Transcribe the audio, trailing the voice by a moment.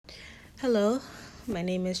Hello, my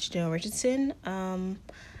name is Janelle Richardson.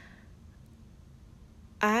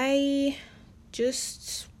 I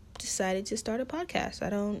just decided to start a podcast.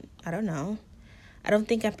 I don't know. I don't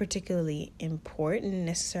think I'm particularly important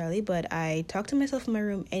necessarily, but I talk to myself in my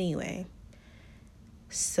room anyway.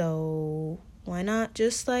 So why not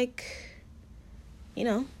just put it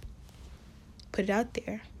out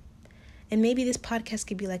there? And maybe this podcast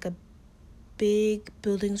could be like a big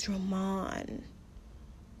Bildungsroman.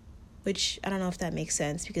 Which I don't know if that makes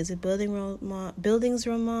sense, because a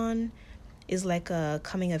Bildungsroman is like a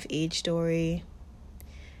coming of age story.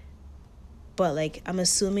 But I'm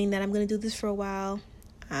assuming that I'm gonna do this for a while.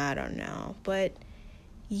 I don't know. But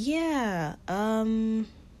yeah. Should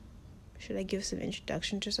I give some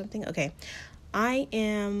introductions or something? Okay. I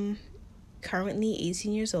am currently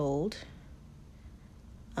 18 years old.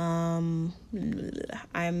 I'm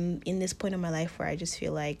in this point in my life where I just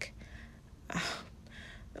feel like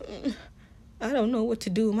I don't know what to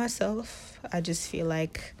do with myself. I just feel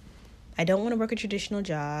like I don't want to work a traditional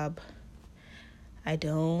job. I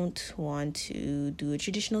don't want to do a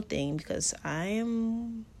traditional thing because I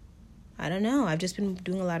don't know. I've just been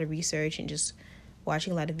doing a lot of research and just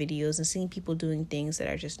watching a lot of videos and seeing people doing things that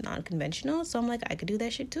are just non-conventional. So I'm like, I could do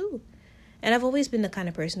that shit too. And I've always been the kind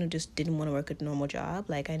of person who just didn't want to work a normal job.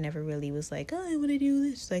 I never really was like, oh, I want to do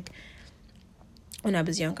this. When I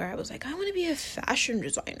was younger, I was like, I want to be a fashion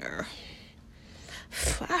designer.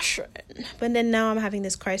 Fashion. But then now I'm having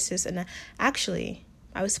this crisis, and actually,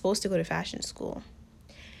 I was supposed to go to fashion school.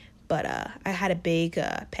 But I had a big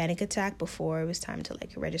panic attack before it was time to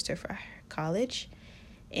register for college.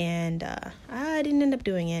 And I didn't end up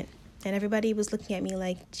doing it. And everybody was looking at me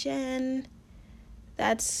like, Jen,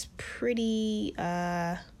 that's pretty,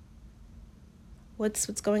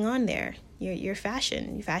 what's going on there? You're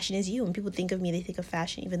fashion. Fashion is you. When people think of me, they think of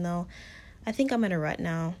fashion, even though I think I'm in a rut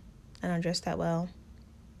now. I don't dress that well.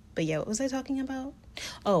 But yeah, what was I talking about?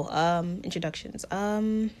 Oh, introductions.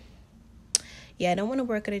 Yeah, I don't want to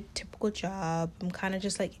work at a typical job. I'm kind of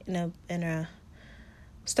just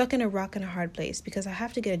stuck in a rock and a hard place because I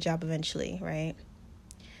have to get a job eventually, right?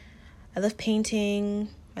 I love painting.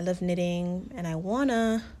 I love knitting, and I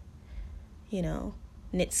wanna,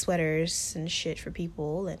 knit sweaters and shit for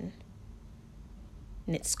people and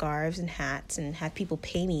knit scarves and hats and have people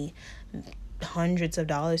pay me hundreds of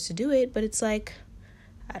dollars to do it. But it's I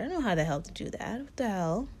don't know how the hell to do that. What the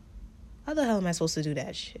hell? How the hell am I supposed to do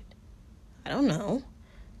that shit? I don't know.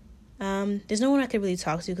 There's no one I could really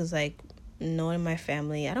talk to because no one in my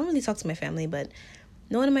family, I don't really talk to my family, but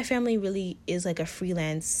no one in my family really is a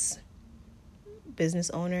freelance business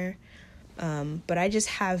owner. But I just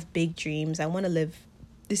have big dreams. I want to live,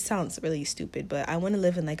 this sounds really stupid, but I want to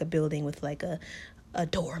live in a building with a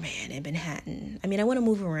doorman in Manhattan. I mean, I want to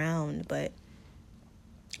move around, but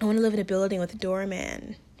I want to live in a building with a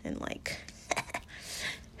doorman and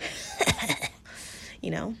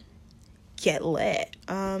get lit.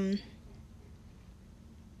 I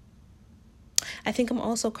think I'm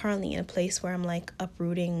also currently in a place where I'm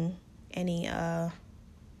uprooting any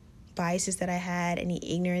biases that I had, any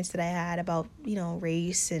ignorance that I had about,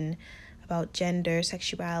 race and about gender,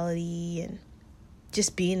 sexuality, and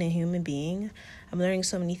just being a human being. I'm learning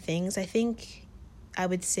so many things. I think I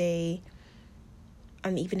would say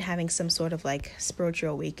I'm even having some sort of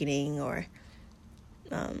spiritual awakening or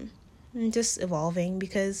just evolving,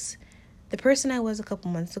 because the person I was a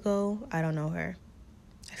couple months ago, I don't know her.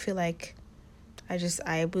 I feel like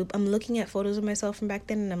I'm looking at photos of myself from back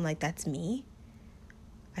then and I'm like, that's me.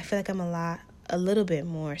 I feel like I'm a little bit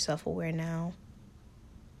more self-aware now.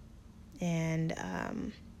 And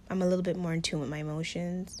I'm a little bit more in tune with my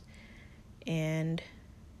emotions. And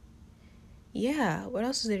yeah, what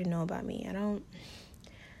else is there to know about me? I don't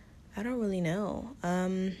really know.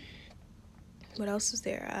 What else is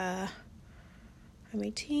there? I'm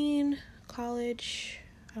 18, college.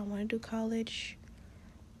 I don't want to do college.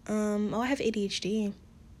 I have ADHD,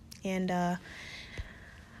 and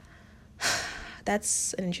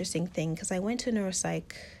that's an interesting thing because I went to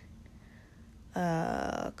neuropsych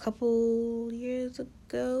a couple years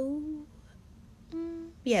ago.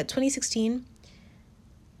 2016,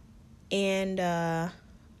 and they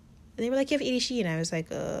were like, you have ADHD, and I was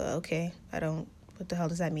like, okay, what the hell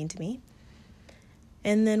does that mean to me?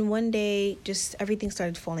 And then one day, just everything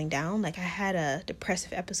started falling down. I had a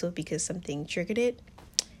depressive episode because something triggered it.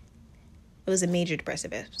 It was a major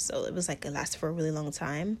depressive episode. It was it lasted for a really long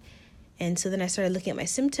time. And so then I started looking at my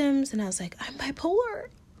symptoms and I was like, I'm bipolar.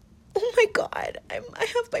 Oh my God, I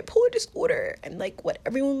have bipolar disorder. And what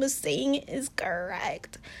everyone was saying is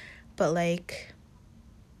correct. But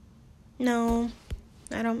no,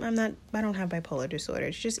 I don't have bipolar disorder.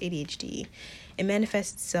 It's just ADHD. It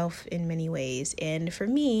manifests itself in many ways. And for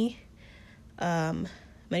me,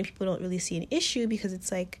 many people don't really see an issue because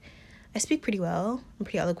it's like, I speak pretty well. I'm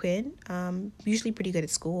pretty eloquent. Usually pretty good at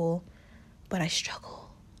school, but I struggle.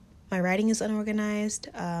 My writing is unorganized.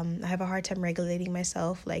 I have a hard time regulating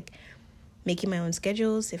myself, like making my own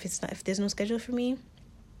schedules. If there's no schedule for me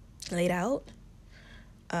laid out,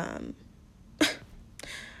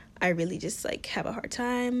 I really just like have a hard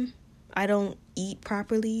time. I don't eat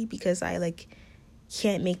properly because I like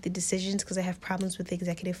can't make the decisions because I have problems with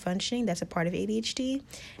executive functioning. That's a part of ADHD.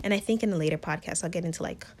 And I think in a later podcast, I'll get into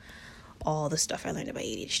like all the stuff I learned about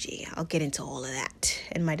ADHD. I'll get into all of that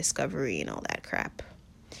and my discovery and all that crap.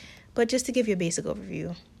 But just to give you a basic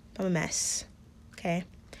overview, I'm a mess. Okay.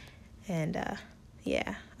 And,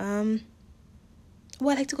 yeah. Well,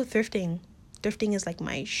 I like to go thrifting. Thrifting is like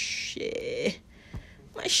my shit.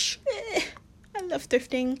 I love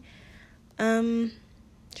thrifting. Trying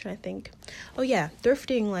to think. Oh yeah,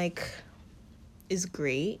 thrifting like is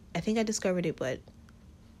great. I think I discovered it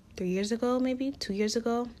 3 years ago, maybe 2 years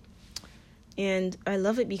ago. And I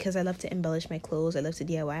love it because I love to embellish my clothes. I love to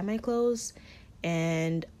DIY my clothes.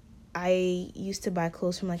 And I used to buy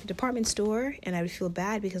clothes from like a department store, and I would feel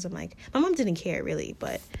bad because I'm like, my mom didn't care really,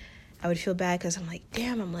 but I would feel bad because I'm like,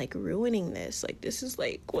 damn, I'm like ruining this. Like, this is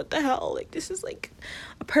like, what the hell? Like, this is like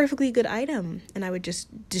a perfectly good item. And I would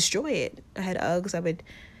just destroy it. I had Uggs.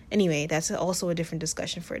 Anyway, that's also a different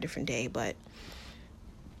discussion for a different day. But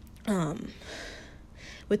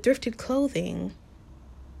with thrifted clothing,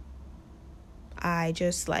 I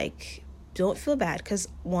just like don't feel bad because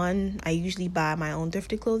one, I usually buy my own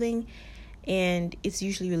thrifted clothing and it's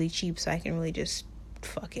usually really cheap, so I can really just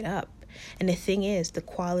fuck it up. And the thing is, the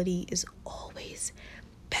quality is always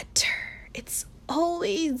better. It's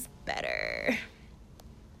always better.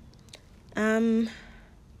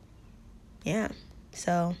 Yeah,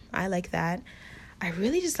 so I like that. I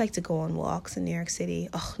really just like to go on walks in New York City.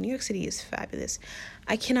 Oh, New York City is fabulous.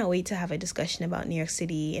 I cannot wait to have a discussion about New York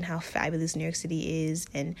City and how fabulous New York City is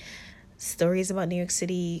and stories about New York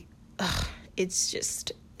City. I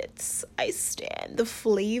stand the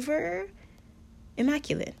flavor.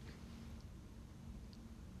 Immaculate.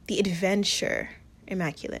 The adventure.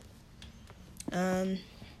 Immaculate. What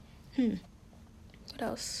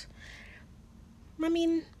else? I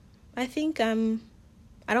mean, I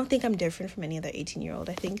don't think I'm different from any other 18-year-old.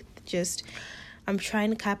 I think just I'm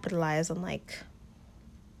trying to capitalize on like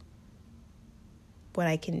what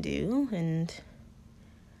I can do and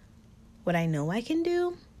what I know I can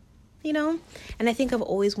do, you know? And I think I've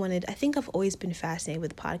always been fascinated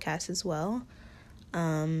with podcasts as well.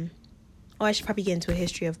 I should probably get into a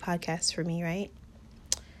history of podcasts for me, right?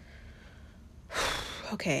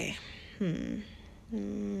 Okay. I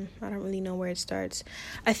don't really know where it starts.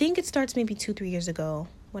 I think it starts maybe 2-3 years ago.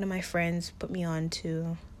 One of my friends put me on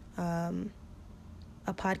to a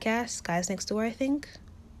podcast, Guys Next Door, I think.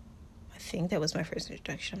 I think that was my first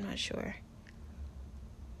introduction. I'm not sure.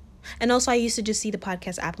 And also, I used to just see the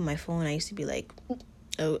podcast app on my phone. I used to be like,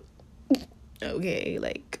 oh, okay,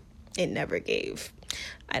 like, it never gave.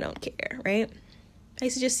 I don't care, right? I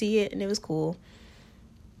used to just see it, and it was cool.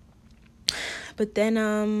 But then,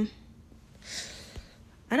 I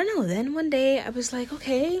don't know. Then one day, I was like,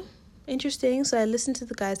 okay, interesting. So I listened to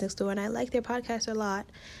the Guys Next Door, and I like their podcast a lot.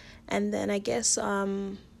 And then I guess I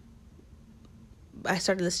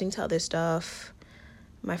started listening to other stuff.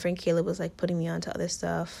 My friend Caleb was like putting me on to other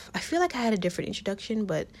stuff. I feel like I had a different introduction,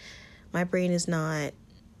 but my brain is not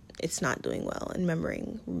doing well in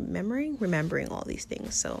remembering all these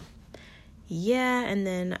things. So yeah, and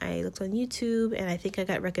then I looked on YouTube and I think I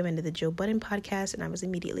got recommended the Joe Budden podcast and I was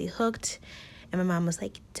immediately hooked. And my mom was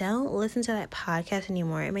like, don't listen to that podcast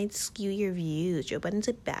anymore. It might skew your views. Joe Budden's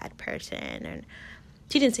a bad person. And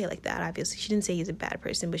she didn't say it like that, obviously. She didn't say he's a bad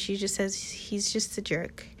person, but she just says he's just a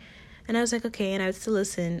jerk. And I was like, okay, and I would still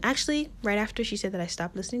listen. Actually, right after she said that, I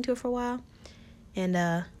stopped listening to it for a while. And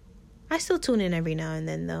I still tune in every now and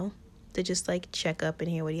then, though, to just, like, check up and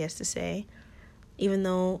hear what he has to say. Even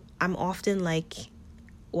though I'm often, like,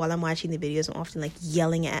 while I'm watching the videos, I'm often, like,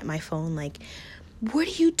 yelling at my phone, like, what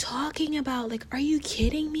are you talking about? Like, are you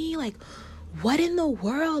kidding me? Like, what in the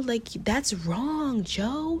world? Like, that's wrong,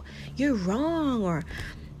 Joe. You're wrong. Or,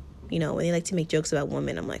 you know, when they like to make jokes about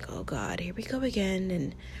women, I'm like, oh, God, here we go again.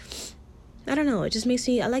 And I don't know. It just makes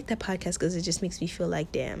me, I like that podcast because it just makes me feel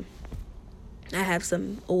like, damn, I have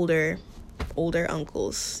some older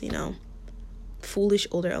uncles, you know, foolish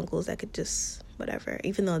older uncles that could just, whatever.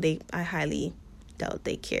 Even though I highly doubt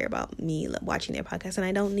they care about me watching their podcast. And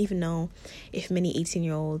I don't even know if many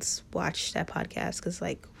 18-year-olds watch that podcast because,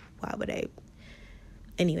 like, why would I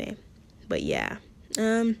Anyway, but yeah.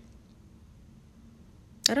 I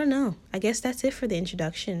don't know. I guess that's it for the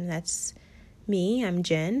introduction. That's me. I'm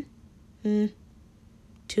Jen. Tune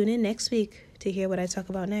in next week to hear what I talk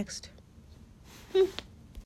about next.